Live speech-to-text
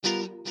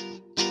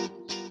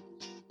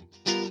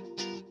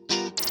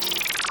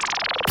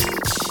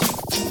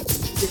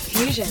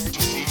Diffusion,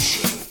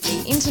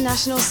 the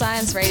international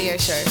science radio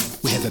show.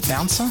 We have a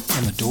bouncer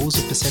on the doors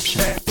of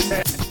perception.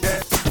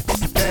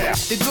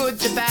 The good,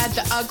 the bad,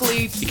 the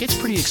ugly. It gets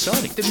pretty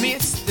exciting. The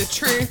myths, the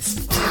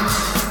truths.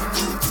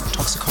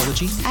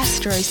 Toxicology.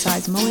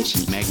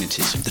 Astroseismology.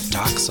 Magnetism. The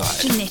dark side.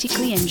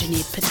 Genetically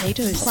engineered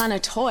potatoes.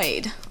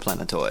 Planetoid.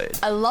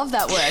 I love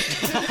that word.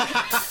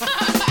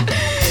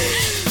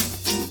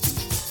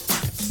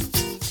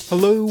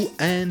 Hello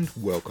and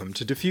welcome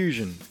to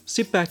Diffusion.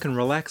 Sit back and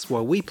relax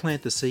while we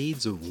plant the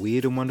seeds of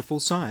weird and wonderful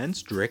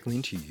science directly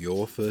into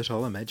your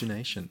fertile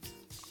imagination.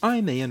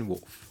 I'm Ian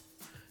Wolfe.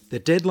 The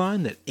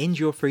deadline that ends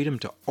your freedom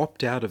to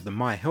opt out of the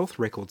My Health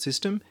record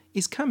system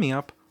is coming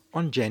up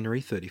on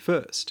January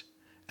 31st,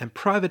 and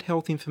private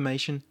health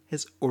information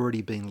has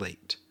already been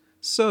leaked.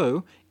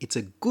 So it's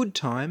a good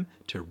time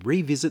to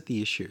revisit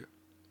the issue.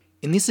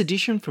 In this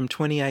edition from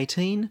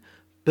 2018,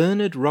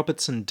 Bernard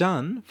Robertson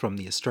Dunn from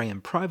the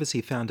Australian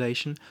Privacy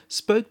Foundation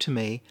spoke to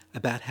me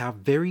about how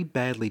very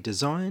badly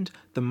designed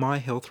the My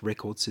Health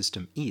record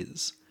system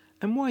is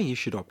and why you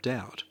should opt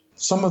out.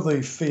 Some of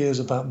the fears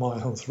about My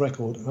Health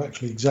record are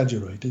actually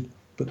exaggerated,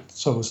 but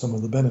so are some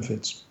of the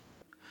benefits.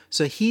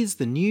 So here's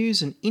the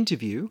news and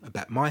interview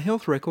about My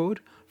Health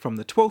record from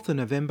the 12th of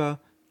November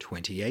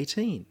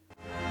 2018.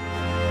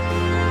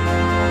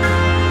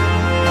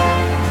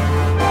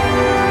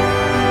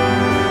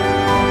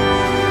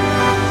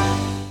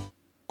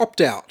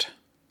 Opt-out.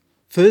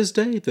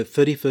 Thursday, the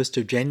 31st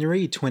of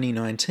January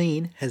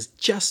 2019 has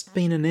just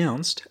been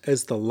announced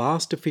as the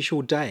last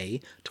official day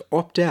to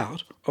opt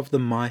out of the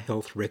My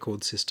Health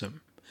record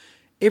system.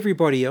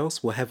 Everybody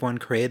else will have one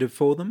created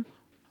for them.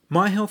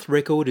 My Health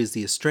record is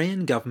the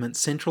Australian government's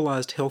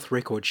centralised health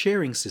record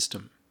sharing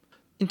system.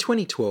 In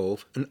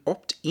 2012, an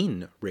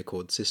opt-in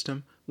record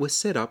system was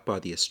set up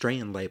by the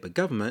Australian Labor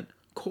government,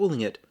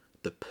 calling it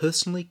the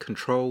Personally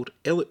Controlled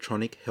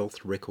Electronic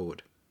Health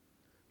Record.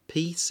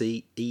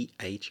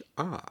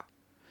 PCEHR.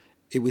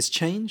 It was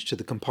changed to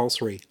the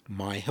compulsory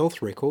My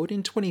Health record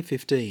in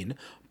 2015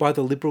 by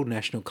the Liberal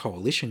National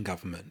Coalition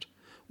government,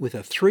 with a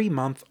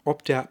 3-month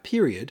opt-out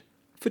period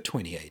for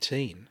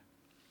 2018.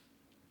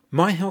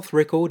 My Health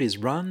record is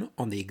run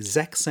on the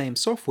exact same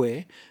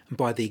software and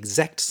by the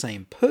exact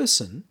same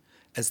person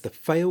as the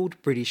failed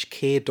British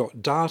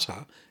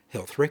Care.Data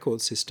health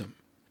record system,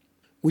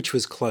 which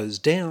was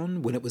closed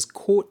down when it was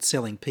caught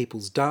selling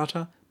people's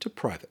data to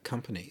private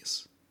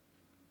companies.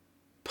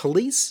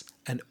 Police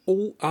and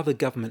all other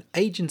government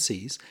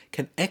agencies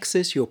can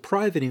access your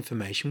private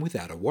information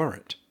without a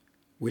warrant,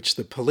 which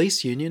the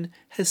police union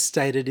has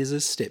stated is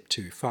a step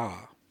too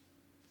far.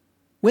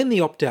 When the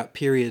opt-out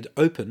period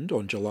opened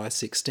on July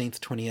 16,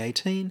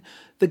 2018,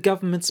 the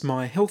government's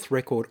My Health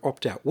record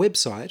opt-out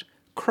website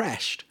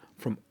crashed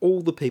from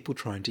all the people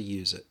trying to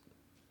use it.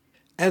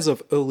 As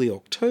of early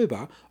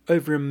October,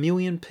 over 1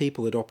 million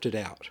people had opted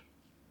out.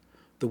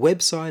 The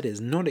website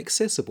is not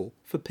accessible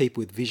for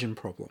people with vision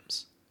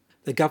problems.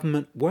 The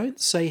government won't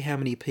say how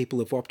many people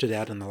have opted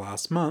out in the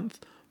last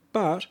month,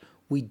 but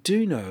we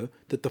do know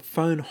that the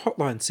phone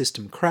hotline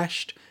system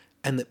crashed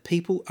and that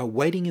people are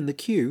waiting in the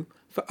queue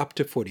for up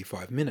to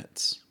 45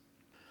 minutes.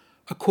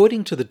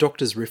 According to the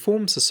Doctors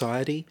Reform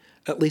Society,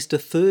 at least a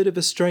third of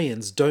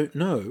Australians don't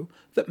know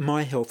that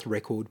My Health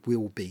record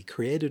will be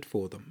created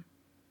for them,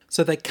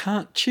 so they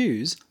can't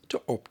choose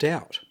to opt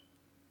out.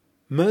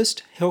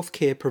 Most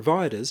healthcare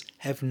providers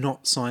have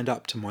not signed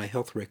up to My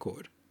Health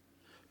record.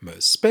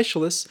 Most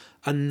specialists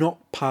are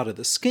not part of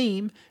the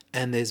scheme,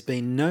 and there's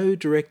been no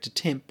direct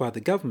attempt by the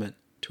government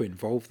to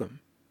involve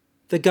them.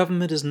 The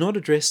government has not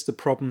addressed the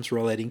problems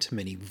relating to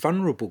many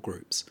vulnerable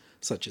groups,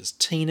 such as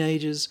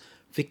teenagers,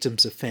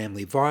 victims of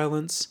family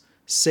violence,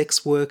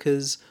 sex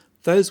workers,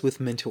 those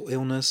with mental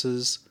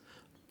illnesses,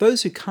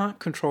 those who can't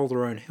control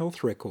their own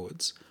health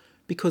records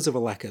because of a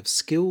lack of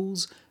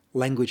skills,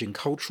 language and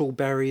cultural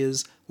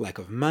barriers, lack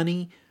of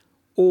money,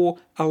 or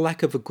a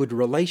lack of a good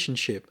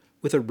relationship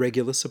with a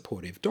regular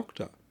supportive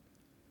doctor.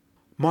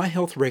 My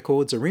Health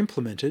records are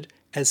implemented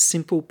as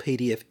simple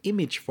PDF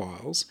image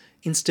files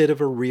instead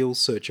of a real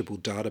searchable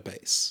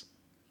database.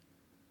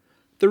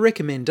 The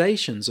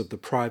recommendations of the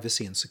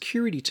privacy and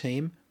security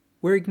team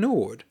were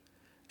ignored,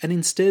 and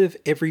instead of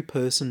every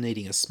person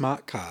needing a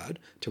smart card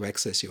to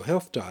access your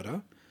health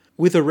data,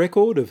 with a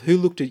record of who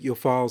looked at your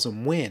files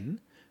and when,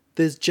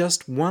 there's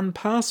just one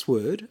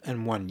password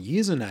and one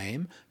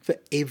username for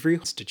every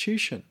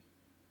institution.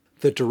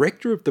 The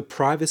director of the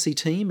privacy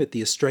team at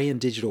the Australian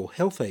Digital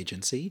Health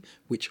Agency,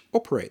 which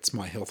operates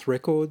My Health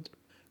record,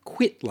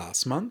 quit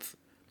last month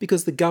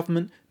because the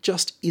government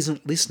just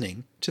isn't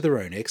listening to their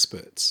own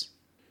experts.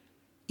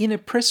 In a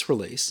press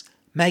release,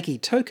 Maggie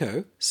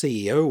Toko,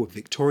 CEO of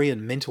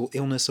Victorian Mental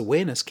Illness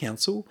Awareness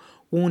Council,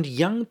 warned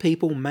young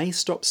people may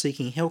stop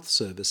seeking health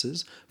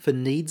services for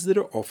needs that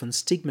are often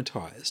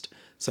stigmatised,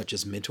 such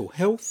as mental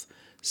health,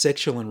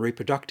 sexual and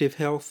reproductive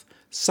health,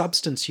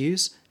 substance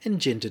use and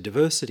gender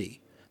diversity,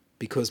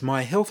 because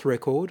My Health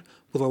record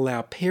will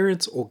allow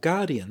parents or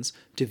guardians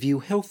to view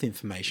health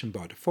information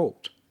by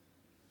default.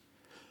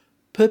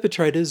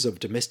 Perpetrators of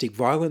domestic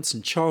violence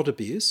and child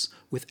abuse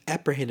with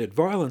apprehended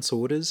violence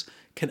orders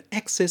can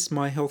access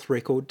My Health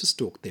Record to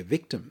stalk their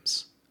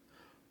victims.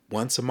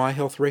 Once a My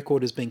Health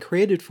Record has been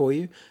created for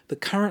you, the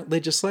current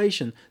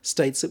legislation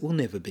states it will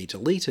never be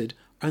deleted,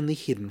 only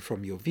hidden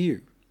from your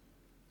view.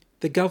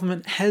 The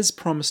government has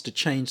promised to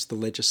change the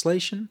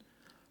legislation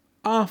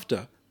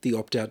after the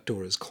opt-out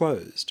door is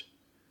closed.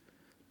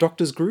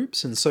 Doctors'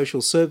 groups and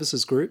social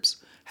services groups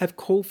have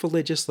called for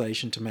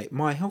legislation to make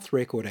My Health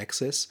Record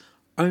access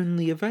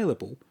only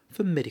available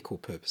for medical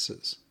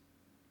purposes.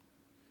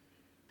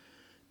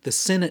 The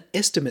Senate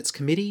Estimates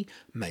Committee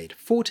made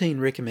 14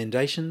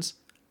 recommendations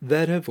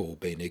that have all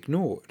been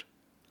ignored.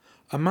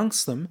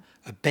 Amongst them,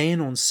 a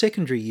ban on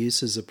secondary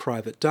uses of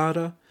private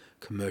data,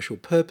 commercial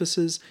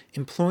purposes,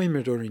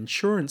 employment or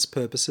insurance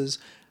purposes,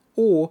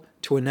 or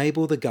to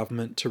enable the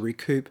government to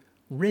recoup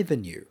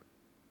revenue.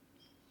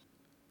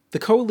 The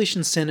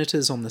Coalition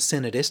Senators on the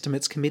Senate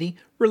Estimates Committee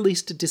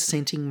released a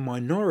dissenting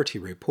minority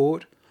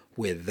report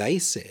where they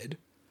said,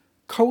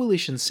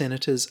 Coalition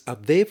Senators are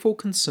therefore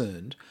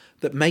concerned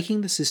that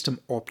making the system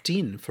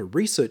opt-in for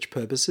research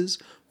purposes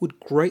would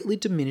greatly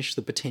diminish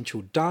the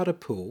potential data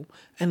pool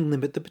and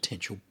limit the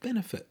potential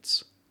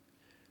benefits.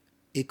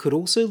 It could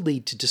also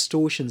lead to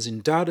distortions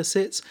in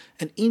datasets,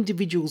 and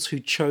individuals who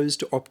chose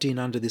to opt in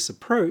under this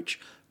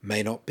approach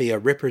may not be a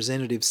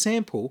representative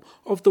sample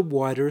of the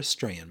wider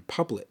Australian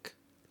public.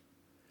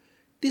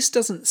 This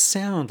doesn't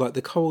sound like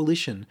the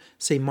Coalition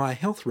see My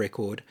Health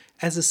Record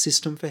as a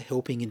system for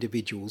helping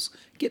individuals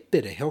get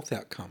better health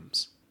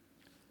outcomes.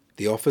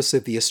 The Office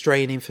of the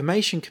Australian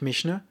Information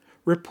Commissioner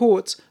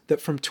reports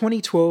that from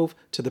 2012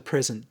 to the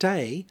present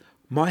day,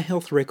 My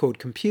Health Record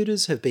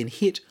computers have been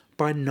hit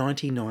by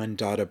 99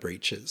 data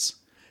breaches,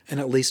 and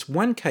at least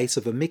one case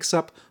of a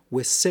mix-up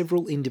where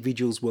several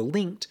individuals were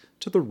linked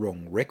to the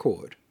wrong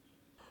record,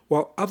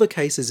 while other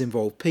cases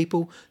involve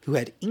people who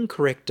had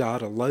incorrect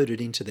data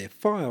loaded into their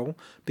file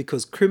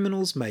because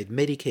criminals made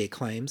Medicare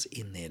claims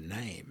in their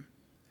name.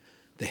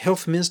 The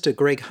Health Minister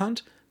Greg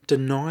Hunt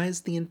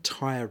denies the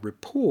entire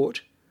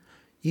report,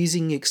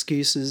 using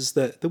excuses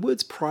that the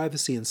words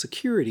privacy and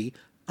security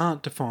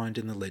aren't defined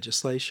in the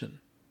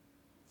legislation.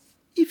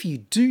 If you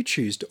do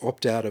choose to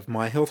opt out of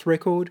My Health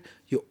Record,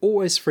 you're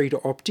always free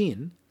to opt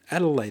in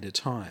at a later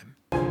time.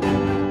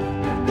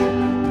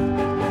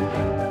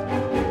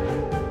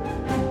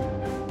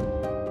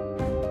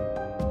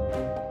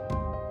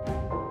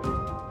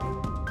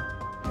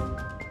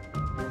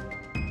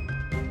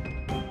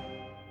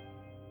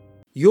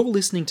 You're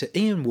listening to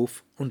Ian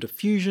Wolfe on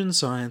Diffusion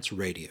Science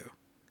Radio.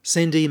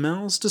 Send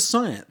emails to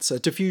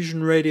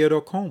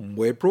science@diffusionradio.com.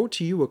 We're brought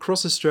to you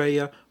across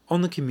Australia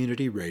on the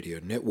Community Radio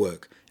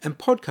Network and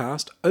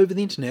podcast over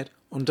the internet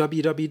on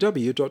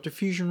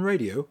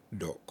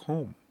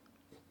www.diffusionradio.com.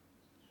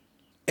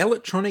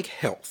 Electronic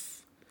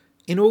health.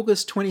 In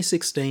August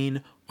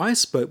 2016, I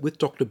spoke with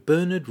Dr.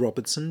 Bernard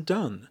Robertson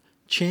Dunn,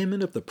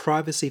 Chairman of the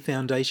Privacy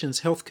Foundation's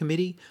Health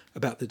Committee,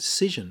 about the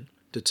decision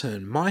to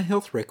turn My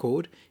Health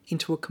Record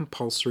into a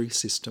compulsory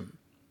system.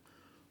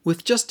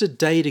 With just a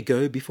day to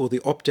go before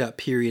the opt-out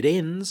period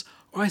ends,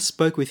 I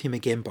spoke with him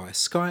again by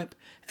Skype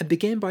and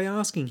began by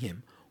asking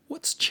him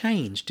what's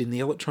changed in the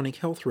electronic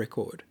health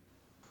record.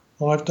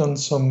 I've done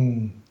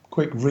some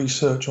quick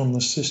research on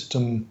the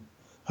system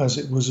as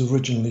it was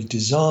originally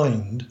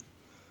designed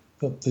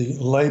that the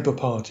Labour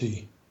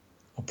Party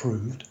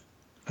approved,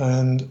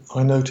 and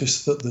I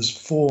noticed that there's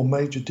 4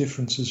 major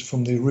differences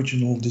from the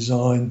original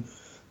design,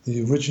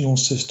 the original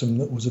system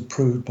that was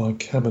approved by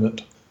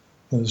Cabinet.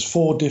 There's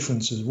 4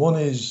 differences. One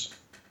is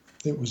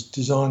it was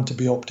designed to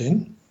be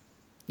opt-in.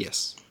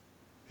 Yes.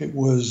 It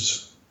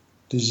was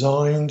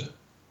designed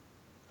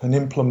and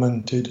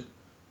implemented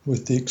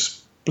with the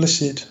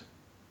explicit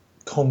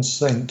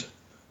consent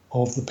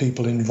of the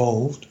people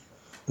involved.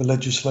 The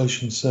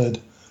legislation said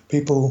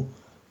people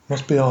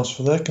must be asked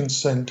for their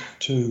consent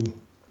to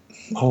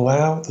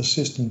allow the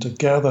system to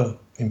gather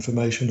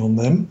information on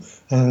them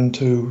and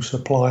to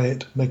supply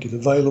it, make it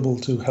available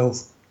to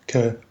health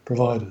care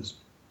providers.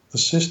 The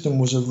system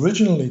was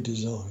originally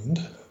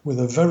designed with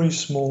a very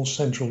small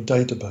central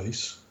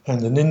database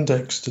and an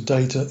index to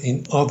data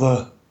in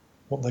other,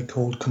 what they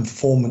called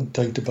conformant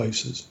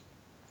databases.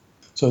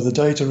 So the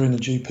data in a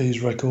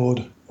GP's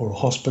record or a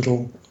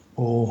hospital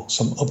or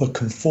some other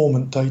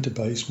conformant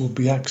database will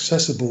be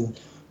accessible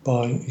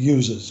by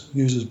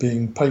users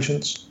being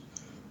patients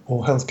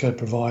or healthcare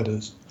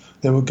providers.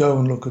 They would go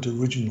and look at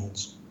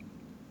originals.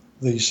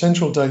 The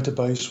central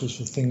database was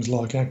for things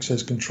like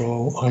access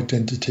control,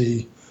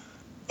 identity,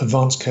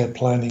 advanced care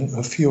planning,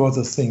 a few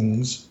other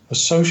things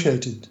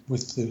associated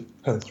with the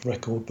health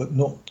record, but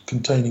not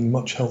containing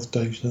much health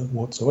data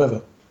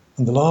whatsoever.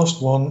 And the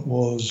last one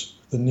was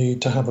the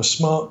need to have a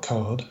smart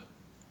card.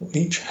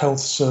 Each health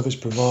service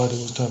provider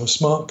was to have a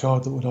smart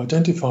card that would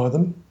identify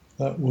them,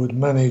 that would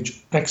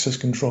manage access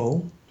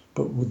control,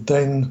 but would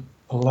then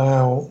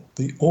allow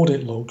the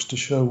audit logs to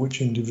show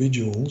which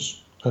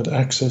individuals had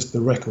accessed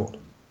the record.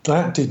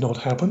 That did not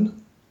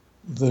happen.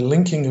 The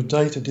linking of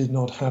data did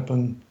not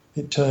happen.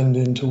 It turned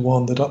into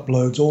one that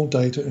uploads all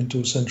data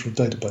into a central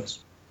database.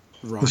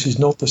 Right. This is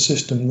not the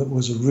system that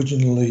was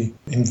originally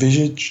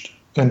envisaged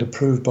and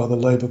approved by the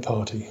Labour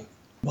Party.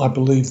 I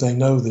believe they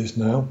know this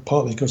now,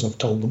 partly because I've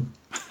told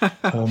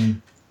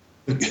them.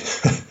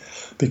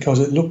 Because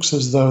it looks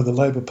as though the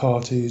Labour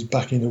Party is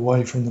backing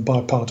away from the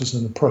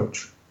bipartisan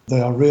approach.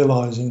 They are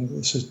realising that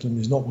the system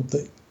is not what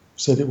they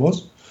said it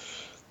was.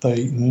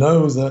 They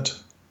know that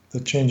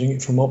they're changing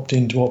it from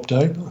opt-in to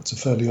opt-out. That's a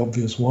fairly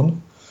obvious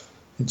one.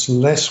 It's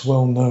less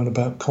well known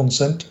about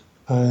consent,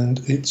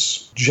 and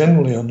it's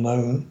generally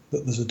unknown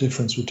that there's a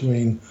difference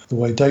between the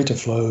way data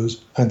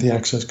flows and the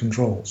access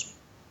controls.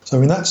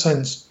 So in that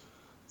sense,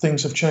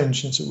 things have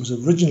changed since it was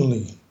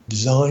originally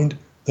designed,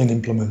 then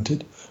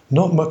implemented.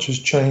 Not much has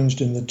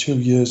changed in the 2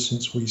 years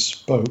since we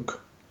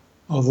spoke,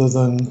 other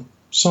than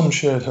some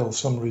shared health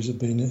summaries have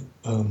been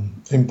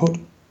input.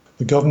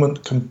 The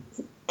government can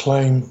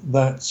claim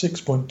that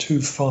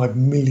 6.25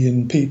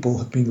 million people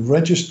have been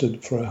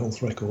registered for a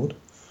health record.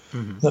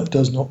 Mm-hmm. That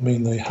does not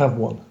mean they have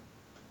one.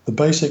 The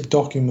basic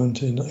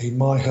document in a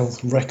My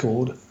Health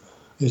record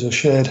is a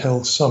shared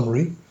health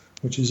summary,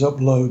 which is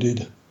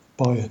uploaded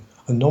by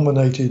a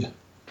nominated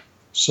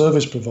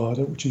service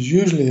provider, which is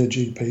usually a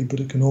GP, but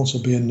it can also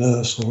be a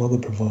nurse or other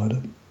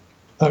provider.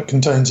 That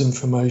contains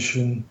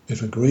information,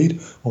 if agreed,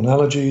 on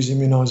allergies,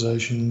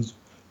 immunisations,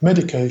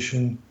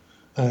 medication,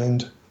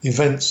 and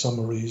event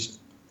summaries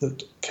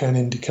that can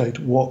indicate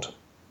what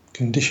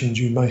conditions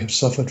you may have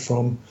suffered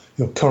from,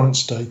 your current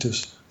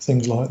status,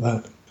 things like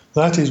that.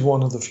 That is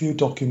one of the few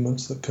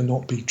documents that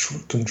cannot be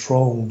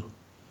controlled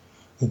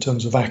in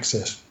terms of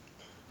access.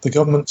 The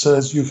government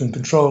says you can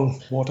control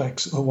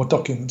what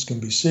documents can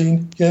be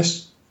seen,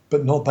 yes,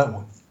 but not that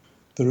one.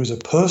 There is a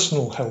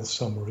personal health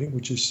summary,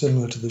 which is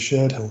similar to the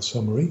shared health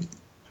summary,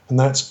 and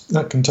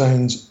that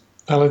contains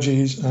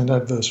allergies and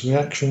adverse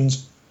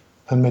reactions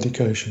and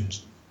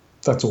medications.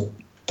 That's all.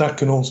 That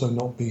can also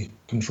not be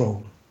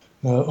controlled.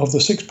 Now, of the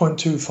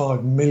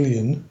 6.25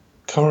 million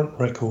current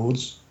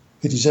records,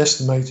 it is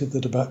estimated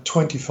that about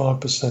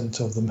 25%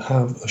 of them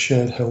have a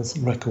shared health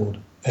record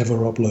ever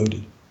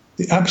uploaded.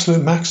 The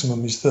absolute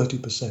maximum is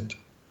 30%,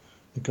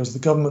 because the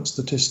government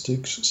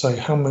statistics say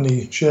how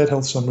many shared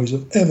health summaries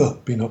have ever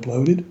been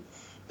uploaded,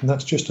 and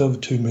that's just over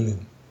 2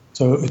 million.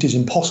 So it is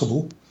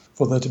impossible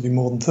for there to be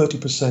more than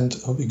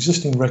 30% of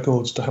existing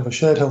records to have a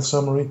shared health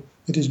summary.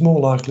 It is more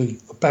likely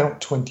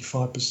about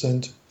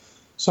 25%.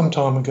 Some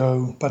time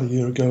ago, about a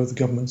year ago, the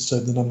government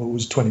said the number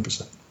was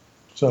 20%.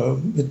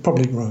 So it's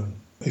probably grown.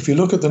 If you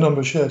look at the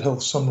number of shared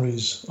health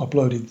summaries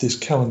uploaded this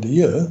calendar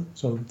year,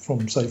 so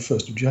from, say,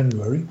 1st of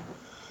January,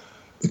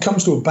 it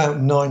comes to about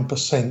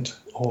 9%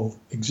 of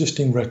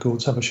existing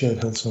records have a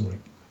shared health summary.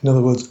 In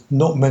other words,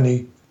 not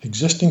many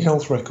existing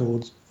health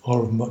records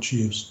are of much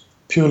use,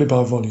 purely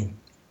by volume.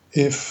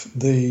 If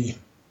the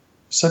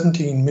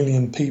 17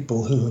 million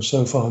people who have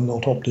so far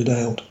not opted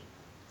out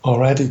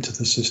are added to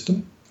the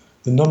system,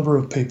 the number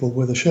of people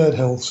with a shared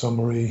health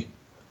summary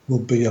will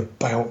be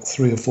about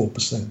 3 or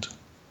 4%.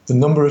 The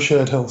number of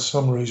shared health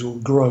summaries will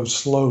grow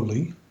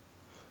slowly,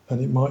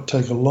 and it might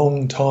take a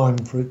long time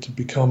for it to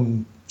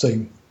become,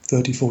 say,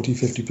 30, 40,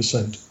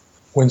 50%.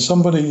 When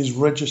somebody is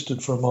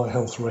registered for a My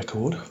Health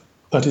record,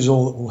 that is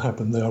all that will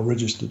happen. They are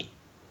registered.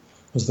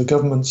 As the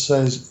government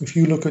says, if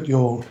you look at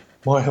your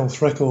My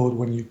Health record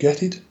when you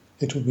get it,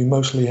 it will be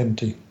mostly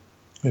empty.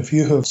 If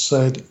you have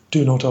said,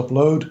 do not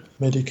upload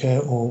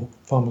Medicare or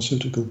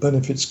pharmaceutical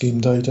benefit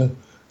scheme data,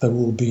 there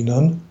will be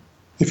none.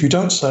 If you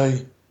don't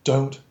say,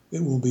 don't,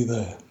 it will be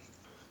there.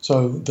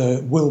 So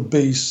there will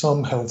be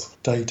some health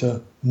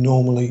data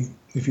normally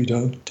if you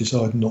don't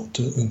decide not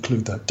to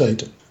include that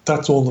data.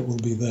 That's all that will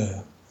be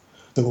there.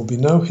 There will be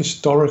no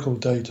historical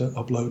data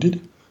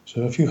uploaded.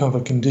 So if you have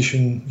a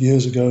condition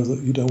years ago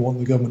that you don't want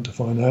the government to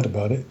find out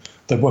about it,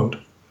 they won't.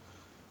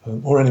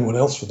 Or anyone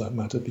else for that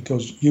matter,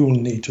 because you will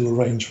need to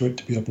arrange for it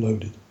to be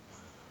uploaded.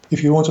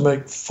 If you want to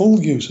make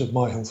full use of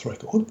My Health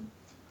record,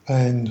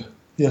 and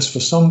yes,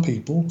 for some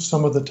people,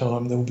 some of the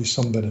time there will be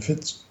some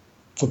benefits.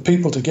 For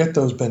people to get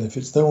those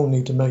benefits, they will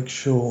need to make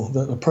sure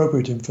that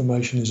appropriate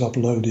information is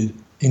uploaded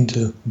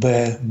into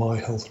their My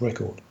Health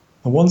record.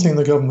 And one thing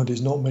the government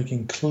is not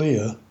making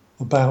clear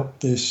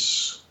about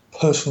this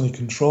personally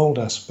controlled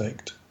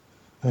aspect,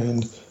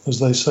 and as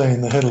they say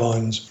in the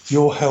headlines,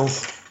 your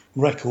health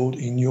record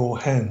in your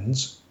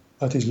hands,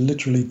 that is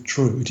literally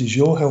true. It is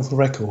your health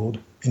record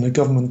in a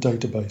government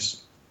database.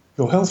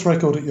 Your health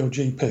record at your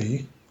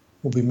GP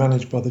will be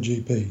managed by the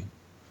GP.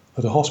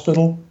 At a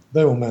hospital,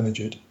 they will manage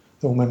it.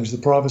 They will manage the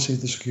privacy,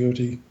 the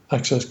security,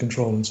 access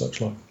control and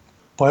such like.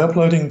 By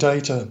uploading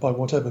data by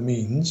whatever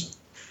means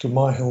to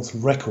My Health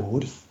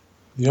record,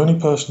 the only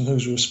person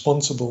who's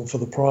responsible for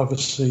the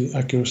privacy,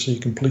 accuracy,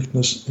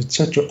 completeness,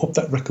 etc. of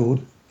that record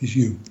is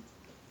you.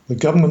 The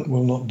government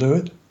will not do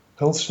it.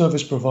 Health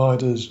service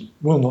providers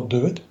will not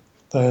do it.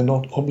 They are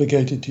not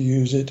obligated to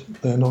use it.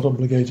 They are not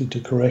obligated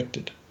to correct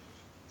it.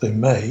 They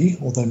may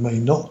or they may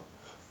not.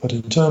 But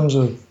in terms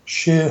of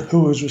sheer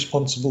who is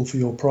responsible for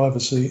your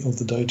privacy of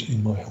the data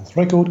in My Health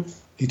record,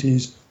 it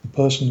is the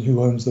person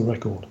who owns the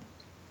record.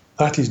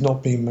 That is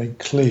not being made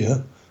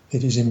clear.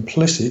 It is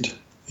implicit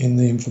in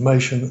the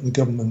information that the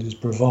government is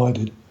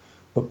provided,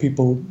 but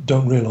people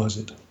don't realise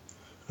it.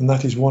 And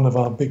that is one of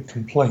our big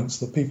complaints,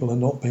 that people are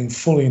not being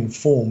fully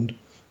informed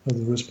of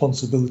the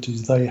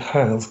responsibilities they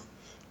have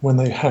when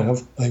they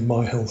have a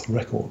My Health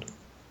record.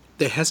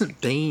 There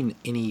hasn't been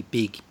any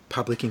big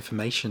public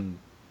information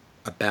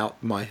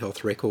about My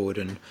Health record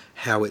and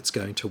how it's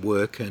going to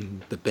work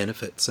and the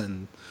benefits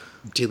and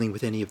dealing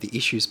with any of the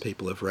issues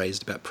people have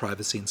raised about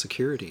privacy and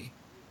security.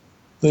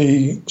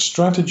 The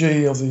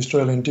strategy of the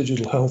Australian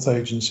Digital Health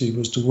Agency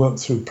was to work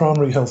through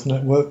primary health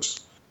networks,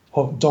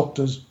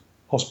 doctors,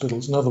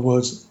 hospitals, in other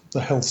words,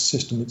 the health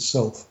system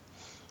itself.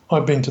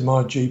 I've been to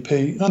my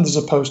GP and there's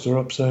a poster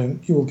up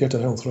saying, you will get a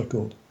health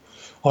record.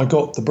 I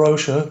got the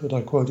brochure that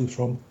I quoted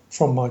from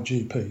my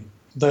GP.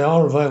 They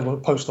are available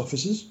at post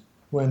offices.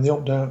 When the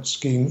opt-out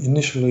scheme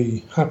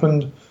initially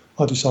happened,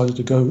 I decided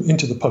to go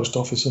into the post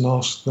office and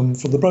ask them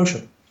for the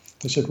brochure.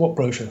 They said, what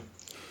brochure?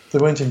 They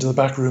went into the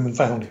back room and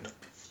found it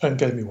and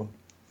gave me one.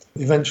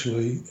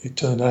 Eventually, it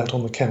turned out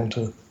on the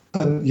counter,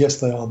 and yes,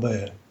 they are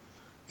there.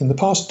 In the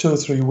past 2 or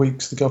 3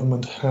 weeks, the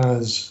government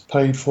has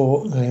paid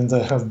for, and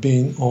there have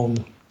been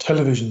on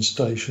television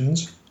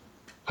stations,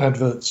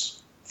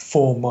 adverts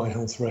for My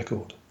Health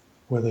record,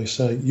 where they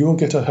say, you will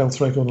get a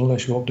health record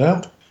unless you opt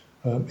out.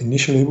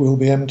 Initially, it will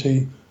be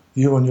empty.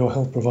 You and your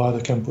health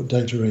provider can put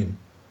data in.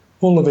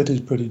 All of it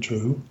is pretty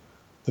true.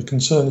 The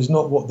concern is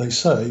not what they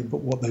say,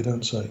 but what they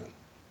don't say.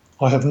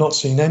 I have not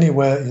seen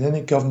anywhere in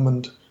any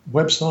government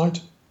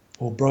website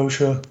or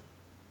brochure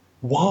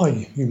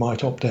why you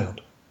might opt out.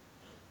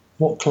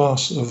 What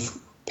class of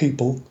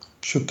people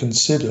should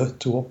consider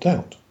to opt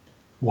out?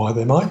 Why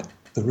they might,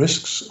 the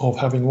risks of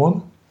having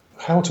one,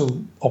 how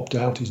to opt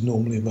out is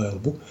normally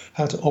available,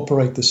 how to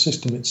operate the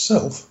system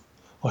itself.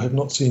 I have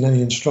not seen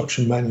any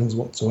instruction manuals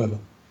whatsoever.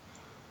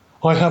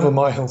 I have a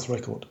My Health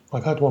record.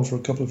 I've had one for a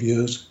couple of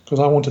years because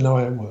I want to know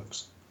how it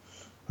works.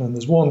 And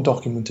there's one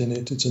document in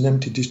it, it's an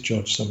empty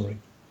discharge summary,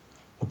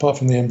 apart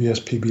from the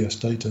MBS PBS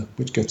data,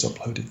 which gets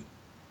uploaded.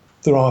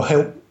 There are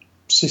help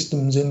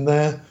systems in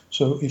there,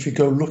 so if you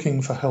go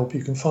looking for help,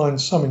 you can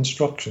find some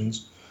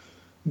instructions,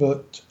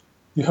 but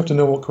you have to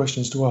know what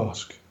questions to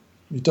ask.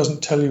 It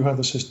doesn't tell you how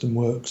the system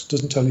works,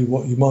 doesn't tell you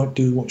what you might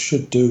do, what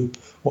should do,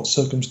 what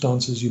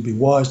circumstances you'd be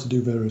wise to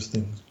do various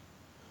things.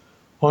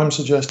 I'm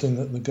suggesting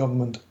that the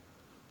government,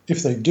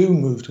 if they do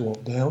move to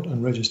opt out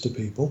and register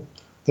people,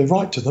 they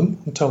write to them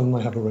and tell them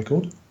they have a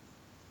record.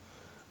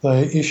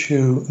 They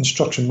issue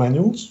instruction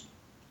manuals,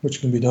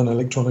 which can be done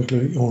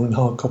electronically or in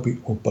hard copy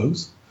or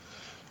both.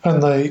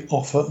 And they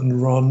offer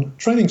and run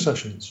training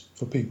sessions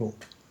for people,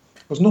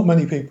 because not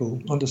many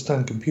people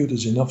understand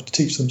computers enough to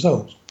teach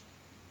themselves.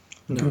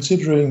 No.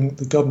 Considering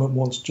the government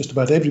wants just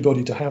about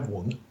everybody to have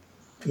one,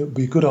 it would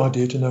be a good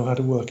idea to know how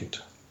to work it.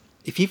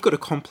 If you've got a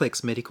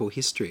complex medical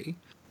history,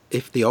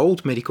 if the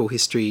old medical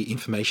history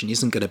information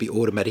isn't going to be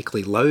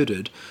automatically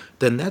loaded,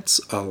 then that's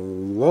a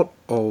lot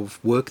of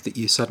work that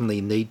you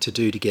suddenly need to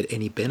do to get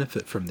any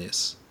benefit from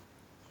this.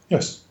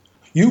 Yes.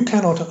 You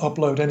cannot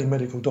upload any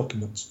medical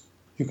documents.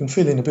 You can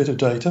fill in a bit of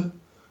data.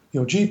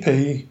 Your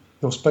GP,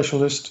 your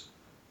specialist,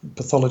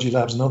 pathology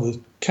labs and others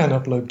can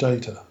upload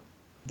data.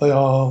 They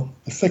are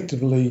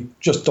effectively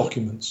just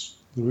documents.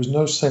 There is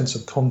no sense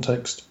of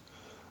context.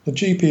 The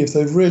GP, if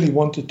they really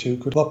wanted to,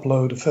 could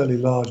upload a fairly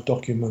large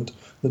document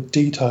that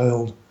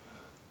detailed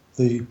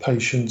the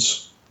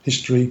patient's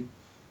history,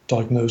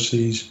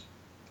 diagnoses,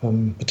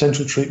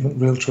 potential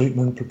treatment, real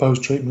treatment,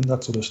 proposed treatment,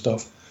 that sort of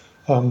stuff.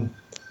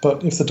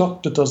 But if the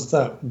doctor does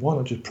that, why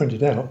not just print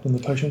it out and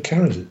the patient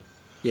carries it?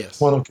 Yes.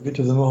 Why not give it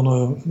to them on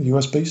a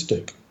USB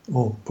stick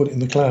or put it in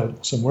the cloud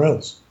or somewhere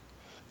else?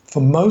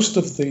 For most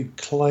of the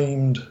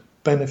claimed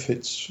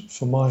benefits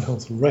for My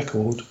Health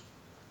record,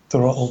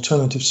 there are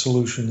alternative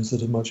solutions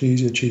that are much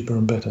easier, cheaper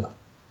and better.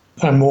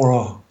 And more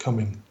are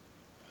coming.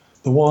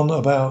 The one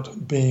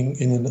about being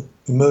in an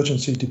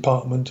emergency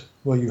department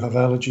where you have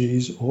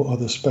allergies or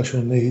other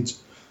special needs,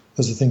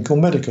 there's a thing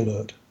called Medical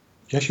Alert.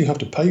 Yes, you have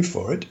to pay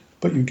for it,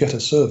 but you get a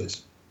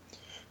service.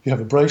 You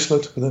have a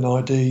bracelet with an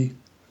ID,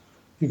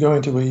 you go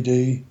into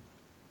ED,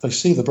 they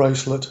see the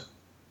bracelet,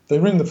 they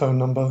ring the phone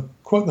number,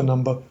 quote the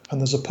number, and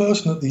there's a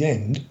person at the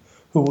end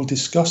who will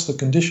discuss the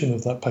condition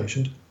of that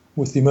patient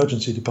with the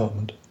emergency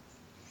department.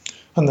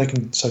 And they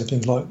can say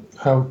things like,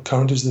 how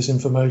current is this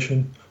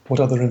information? What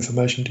other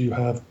information do you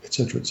have?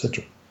 Etc.,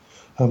 etc.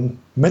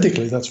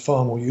 Medically, that's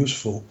far more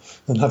useful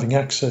than having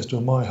access to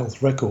a My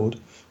Health record,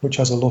 which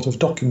has a lot of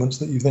documents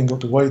that you've then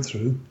got to wade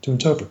through to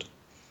interpret.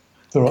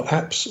 There are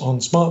apps on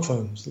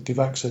smartphones that give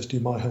access to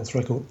your My Health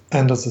record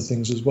and other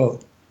things as well.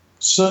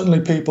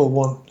 Certainly people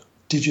want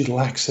digital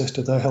access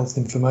to their health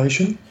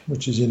information,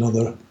 which is in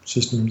other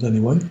systems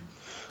anyway.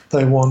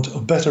 They want a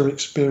better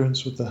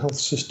experience with the health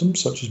system,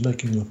 such as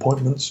making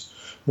appointments,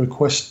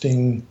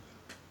 requesting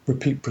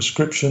repeat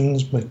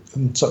prescriptions,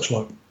 and such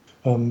like.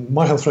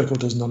 My Health record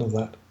does none of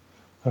that.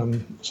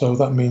 So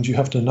that means you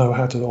have to know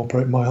how to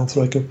operate My Health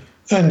record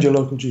and your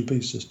local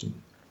GP system.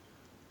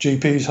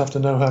 GPs have to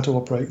know how to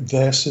operate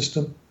their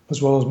system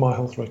as well as My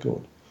Health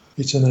record.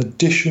 It's an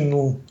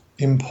additional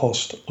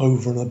impost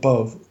over and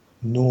above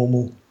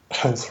normal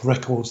health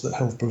records that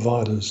health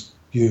providers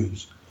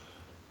use.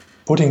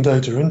 Putting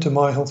data into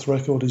My Health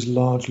Record is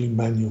largely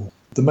manual.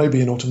 There may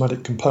be an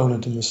automatic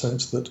component in the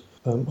sense that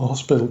a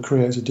hospital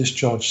creates a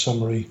discharge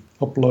summary,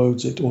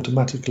 uploads it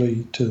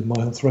automatically to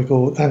My Health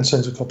Record and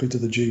sends a copy to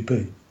the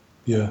GP.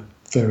 Yeah,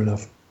 fair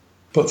enough.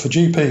 But for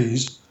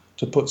GPs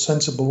to put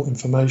sensible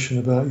information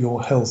about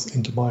your health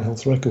into My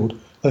Health Record,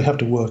 they have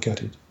to work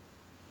at it.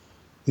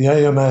 The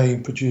AMA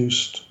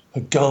produced a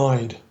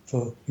guide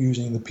for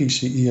using the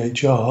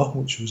PCEHR,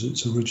 which was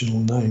its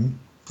original name.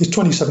 It's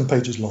 27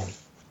 pages long.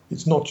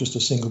 It's not just a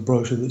single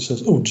brochure that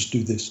says, oh, just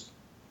do this.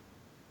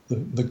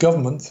 The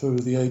government, through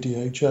the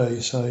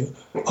ADHA, say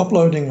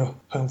uploading a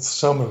health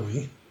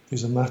summary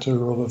is a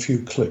matter of a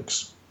few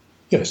clicks.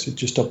 Yes, it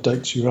just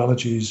updates your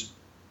allergies,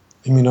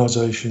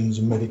 immunisations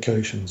and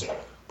medications,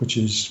 which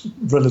is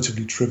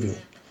relatively trivial.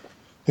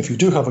 If you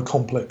do have a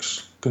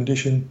complex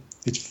condition,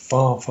 it's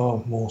far,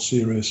 far more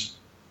serious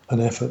an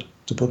effort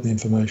to put the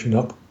information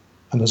up.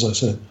 And as I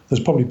said,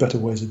 there's probably better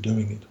ways of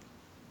doing it.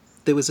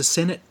 There was a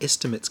Senate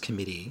Estimates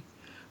Committee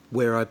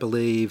where I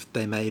believe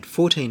they made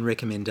 14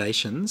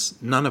 recommendations,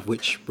 none of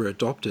which were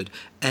adopted,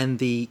 and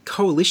the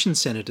coalition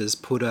senators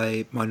put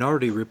a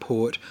minority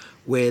report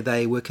where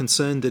they were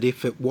concerned that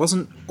if it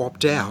wasn't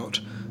opt-out,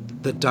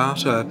 the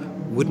data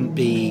wouldn't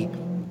be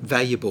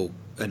valuable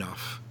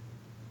enough.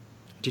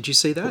 Did you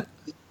see that?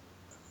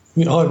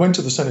 I went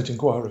to the Senate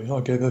inquiry, I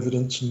gave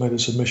evidence and made a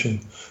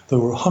submission. There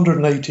were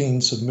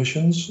 118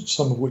 submissions,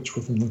 some of which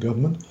were from the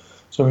government.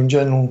 So in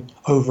general,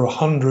 over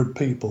 100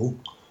 people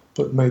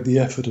but made the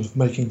effort of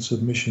making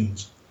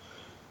submissions.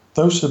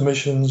 Those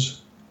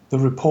submissions, the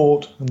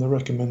report and the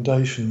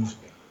recommendations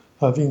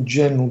have in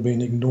general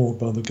been ignored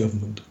by the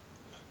government.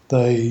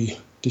 They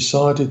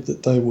decided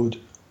that they would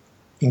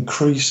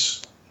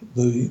increase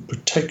the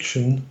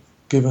protection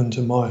given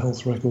to My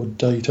Health Record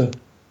data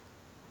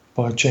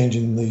by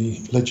changing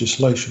the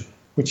legislation,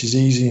 which is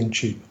easy and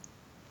cheap.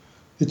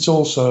 It's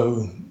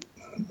also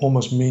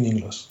almost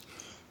meaningless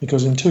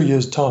because in 2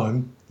 years'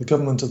 time, the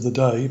government of the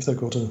day, if they've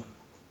got a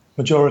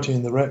majority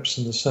in the reps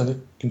and the Senate,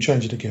 can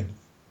change it again.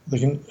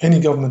 Any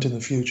government in the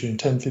future in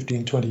 10,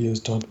 15, 20 years'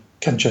 time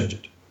can change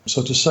it.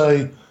 So to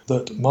say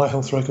that My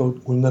Health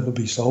Record will never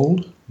be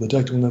sold, the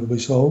data will never be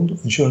sold,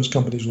 insurance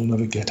companies will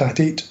never get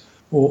at it,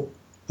 or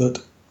that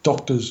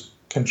doctors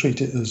can treat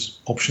it as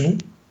optional,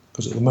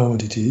 because at the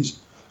moment it is,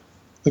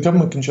 the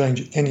government can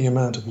change any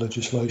amount of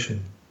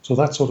legislation. So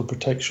that sort of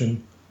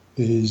protection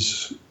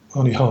is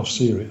only half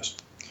serious.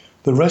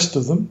 The rest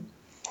of them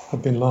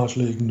have been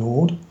largely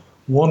ignored.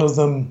 One of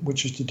them,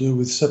 which is to do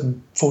with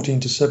 14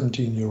 to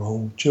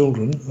 17-year-old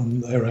children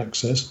and their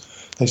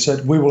access, they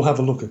said, we will have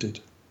a look at it.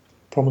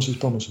 Promises,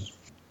 promises.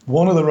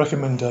 One of the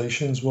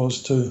recommendations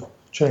was to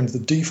change the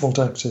default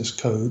access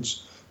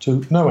codes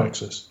to no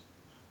access.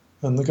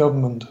 And the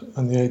government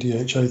and the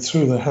ADHA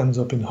threw their hands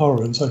up in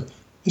horror and said,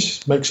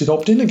 this makes it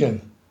opt-in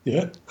again.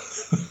 Yeah.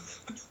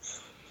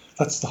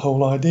 That's the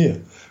whole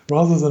idea.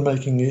 Rather than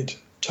making it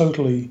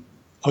totally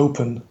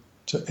open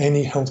to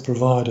any health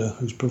provider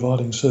who's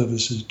providing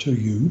services to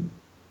you,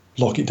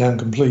 lock it down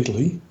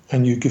completely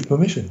and you give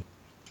permission.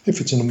 If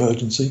it's an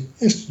emergency,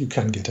 yes, you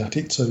can get at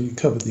it, so you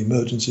cover the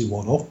emergency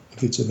one off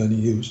if it's of any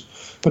use.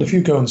 But if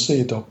you go and see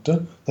a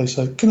doctor, they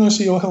say, can I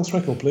see your health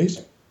record, please?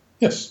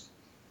 Yes.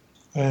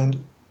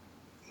 And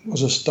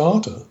as a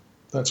starter,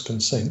 that's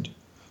consent.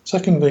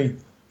 Secondly,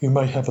 you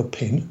may have a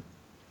PIN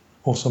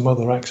or some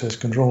other access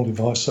control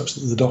device such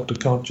that the doctor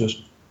can't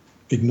just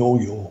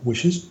ignore your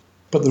wishes.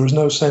 But there is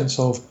no sense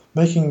of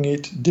making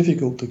it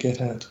difficult to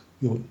get at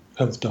your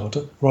health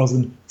data rather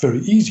than very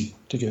easy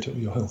to get at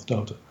your health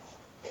data.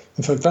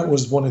 In fact, that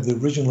was one of the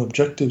original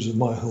objectives of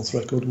My Health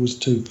Record, was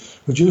to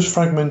reduce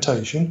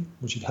fragmentation,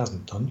 which it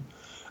hasn't done,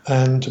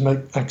 and to make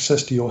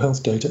access to your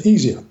health data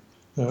easier.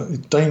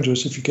 It's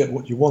dangerous if you get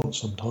what you want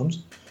sometimes,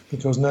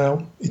 because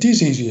now it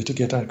is easier to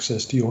get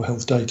access to your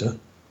health data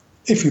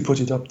if you put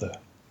it up there.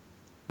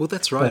 Well,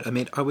 that's right. I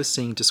mean, I was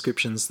seeing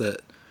descriptions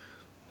that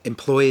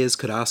employers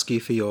could ask you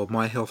for your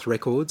My Health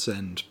records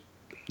and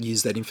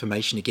use that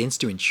information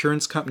against you.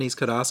 Insurance companies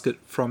could ask it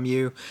from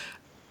you.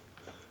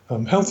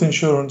 Health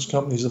insurance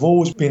companies have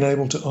always been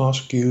able to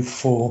ask you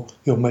for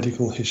your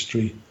medical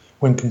history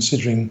when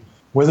considering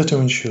whether to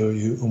insure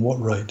you and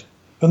what rate.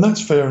 And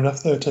that's fair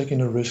enough. They're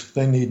taking a risk.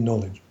 They need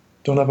knowledge.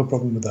 Don't have a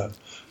problem with that.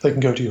 They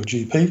can go to your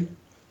GP.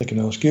 They can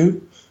ask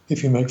you.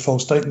 If you make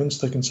false statements,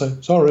 they can say,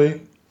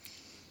 sorry,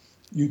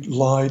 you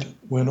lied.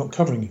 We're not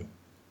covering you.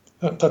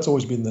 That's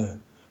always been there.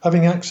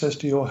 Having access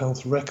to your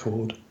health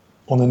record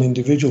on an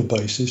individual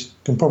basis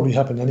can probably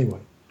happen anyway.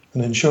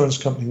 An insurance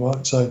company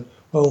might say,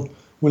 well,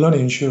 we'll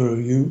only insure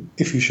you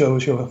if you show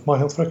us your My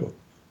Health record.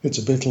 It's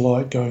a bit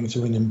like going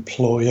to an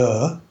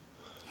employer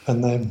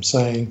and them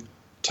saying,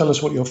 tell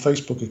us what your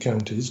Facebook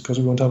account is because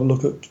we want to have a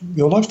look at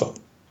your lifestyle.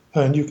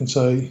 And you can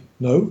say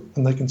no,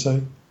 and they can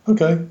say,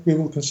 okay, we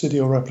will consider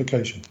your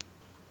application.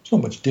 It's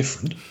not much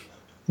different.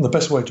 And the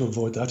best way to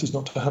avoid that is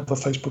not to have a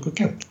Facebook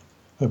account.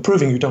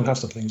 Proving you don't have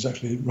something is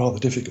actually rather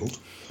difficult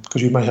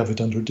because you may have it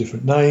under a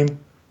different name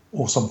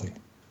or something.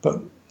 But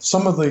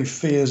Some of the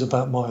fears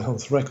about My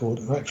Health Record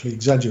are actually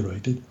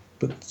exaggerated,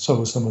 but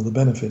so are some of the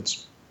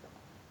benefits.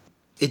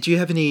 Do you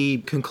have any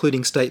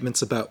concluding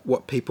statements about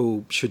what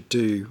people should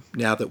do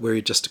now that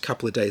we're just a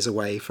couple of days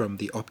away from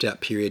the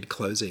opt-out period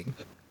closing?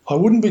 I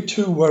wouldn't be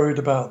too worried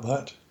about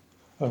that.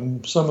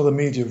 Some of the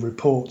media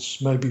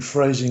reports may be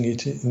phrasing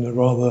it in a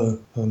rather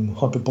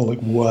hyperbolic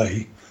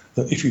way,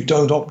 that if you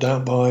don't opt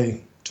out by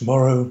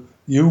tomorrow,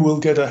 you will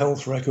get a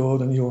health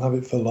record and you'll have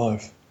it for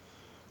life.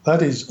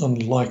 That is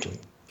unlikely,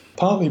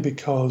 partly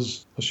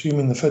because,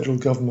 assuming the federal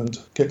government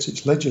gets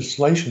its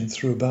legislation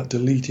through about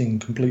deleting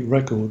complete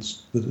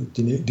records that are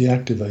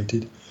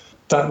deactivated,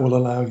 that will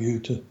allow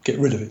you to get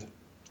rid of it.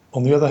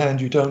 On the other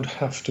hand, you don't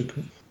have to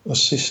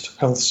assist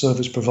health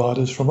service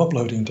providers from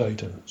uploading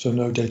data, so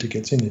no data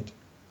gets in it.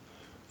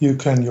 You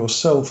can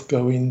yourself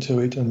go into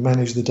it and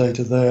manage the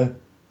data there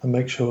and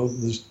make sure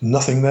there's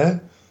nothing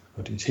there,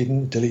 that it's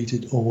hidden,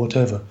 deleted, or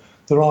whatever.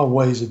 There are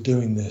ways of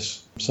doing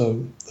this.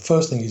 So the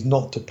first thing is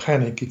not to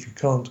panic if you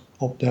can't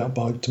opt out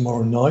by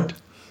tomorrow night.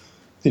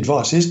 The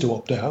advice is to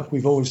opt out.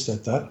 We've always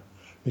said that,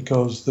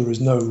 because there is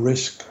no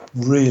risk,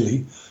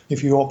 really,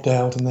 if you opt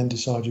out and then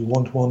decide you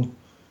want one.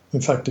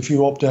 In fact, if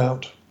you opt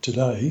out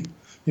today,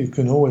 you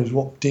can always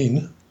opt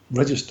in,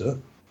 register,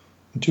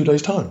 in 2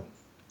 days' time.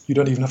 You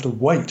don't even have to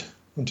wait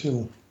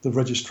until the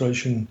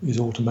registration is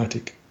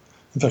automatic.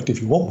 In fact, if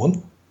you want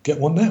one, get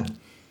one now.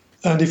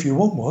 And if you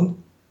want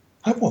one,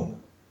 have one.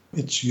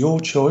 It's your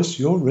choice,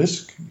 your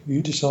risk.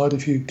 You decide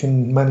if you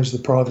can manage the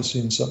privacy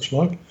and such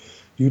like.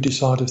 You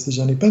decide if there's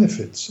any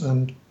benefits,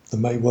 and there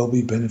may well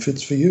be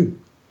benefits for you.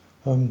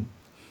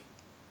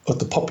 At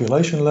the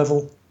population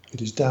level,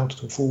 it is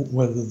doubtful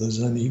whether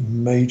there's any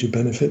major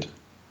benefit.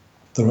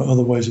 There are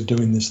other ways of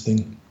doing this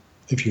thing.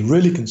 If you're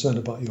really concerned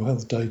about your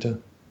health data,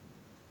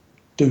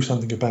 do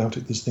something about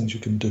it. There's things you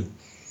can do.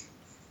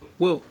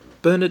 Well,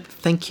 Bernard,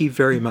 thank you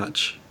very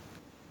much.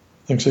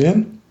 Thanks,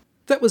 Ian.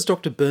 That was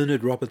Dr.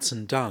 Bernard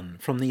Robertson Dunn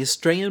from the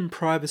Australian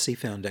Privacy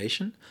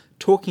Foundation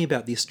talking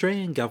about the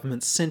Australian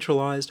Government's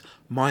centralised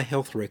My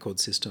Health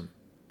Record system.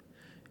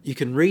 You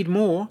can read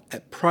more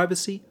at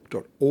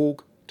privacy.org.au.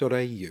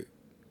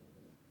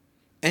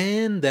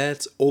 And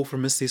that's all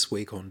from us this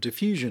week on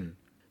Diffusion.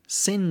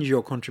 Send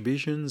your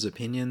contributions,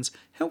 opinions,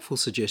 helpful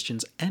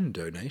suggestions and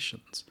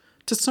donations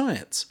to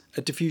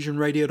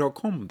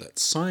science@diffusionradio.com.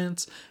 That's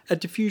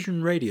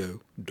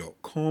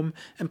science@diffusionradio.com.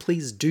 And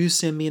please do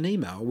send me an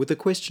email with a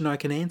question I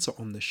can answer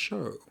on the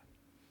show.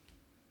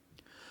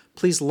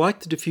 Please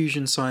like the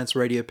Diffusion Science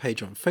Radio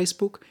page on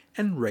Facebook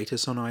and rate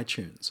us on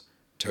iTunes.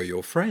 Tell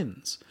your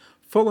friends.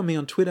 Follow me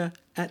on Twitter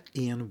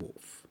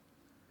 @IanWolf.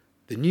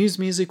 The news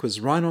music was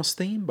Rhinos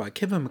Theme by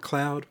Kevin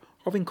MacLeod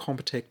of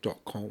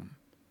Incompetech.com.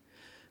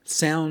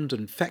 Sound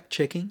and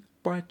fact-checking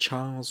by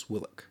Charles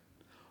Willock.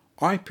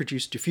 I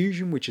produce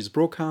Diffusion, which is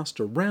broadcast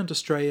around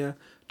Australia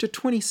to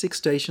 26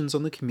 stations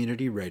on the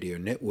Community Radio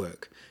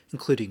Network,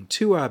 including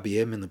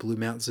 2RBM in the Blue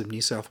Mountains of New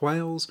South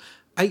Wales,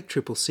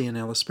 8CCC in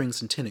Alice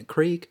Springs and Tennant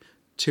Creek,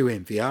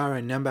 2MVR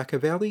in Nambucca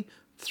Valley,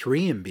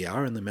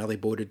 3MBR in the Mallee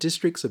Border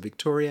districts of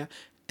Victoria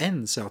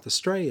and South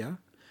Australia,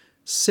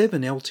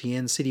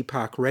 7LTN City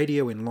Park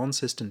Radio in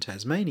Launceston,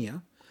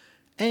 Tasmania,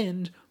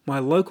 and my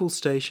local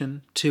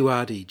station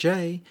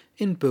 2RDJ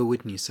in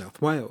Burwood, New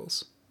South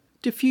Wales.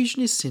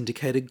 Diffusion is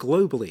syndicated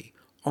globally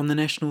on the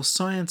National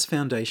Science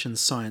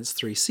Foundation's Science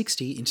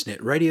 360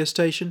 internet radio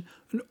station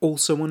and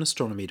also on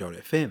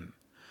astronomy.fm.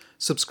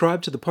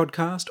 Subscribe to the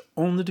podcast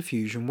on the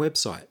Diffusion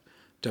website,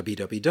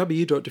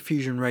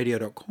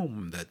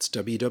 www.diffusionradio.com, that's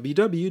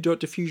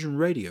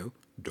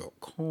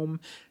www.diffusionradio.com,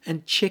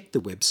 and check the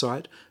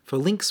website for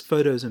links,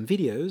 photos and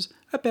videos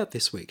about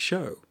this week's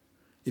show.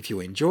 If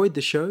you enjoyed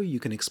the show, you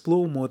can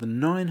explore more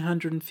than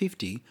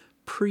 950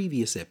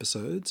 previous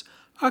episodes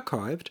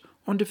archived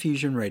on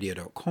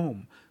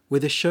diffusionradio.com, where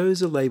the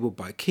shows are labelled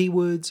by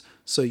keywords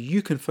so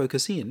you can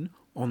focus in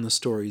on the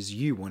stories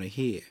you want to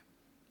hear.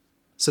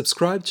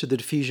 Subscribe to the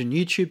Diffusion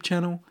YouTube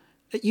channel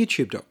at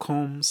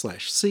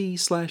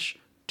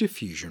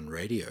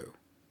youtube.com/c/diffusionradio.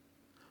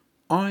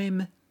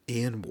 I'm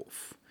Ian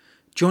Wolf.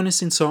 Join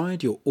us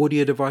inside your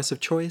audio device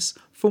of choice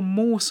for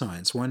more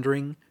science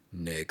wondering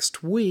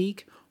next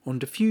week on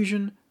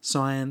Diffusion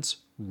Science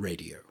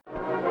Radio.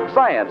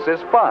 Science is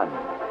fun.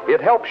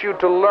 It helps you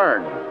to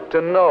learn, to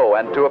know,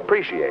 and to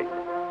appreciate.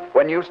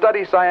 When you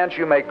study science,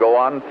 you may go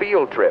on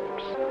field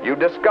trips. You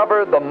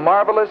discover the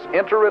marvelous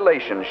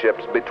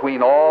interrelationships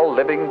between all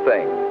living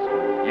things.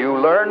 You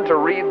learn to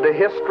read the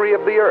history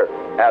of the Earth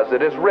as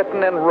it is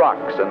written in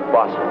rocks and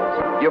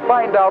fossils. You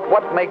find out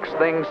what makes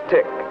things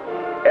tick,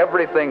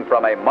 everything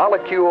from a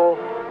molecule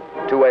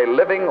to a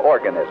living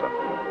organism.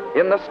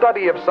 In the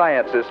study of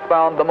science is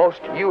found the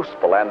most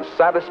useful and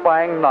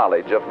satisfying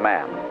knowledge of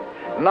man.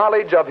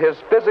 Knowledge of his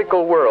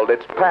physical world,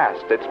 its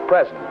past, its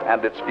present,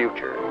 and its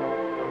future.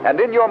 And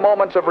in your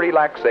moments of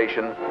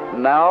relaxation,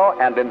 now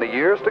and in the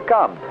years to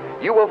come,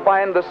 you will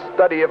find the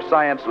study of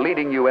science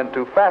leading you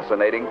into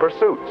fascinating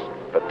pursuits.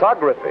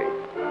 Photography,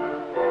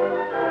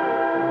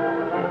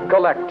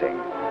 collecting,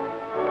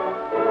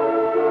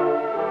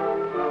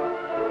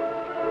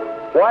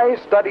 Why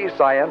study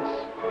science?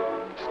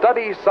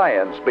 Study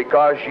science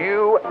because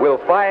you will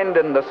find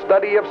in the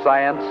study of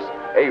science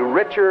a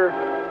richer,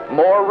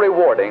 more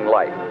rewarding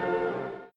life.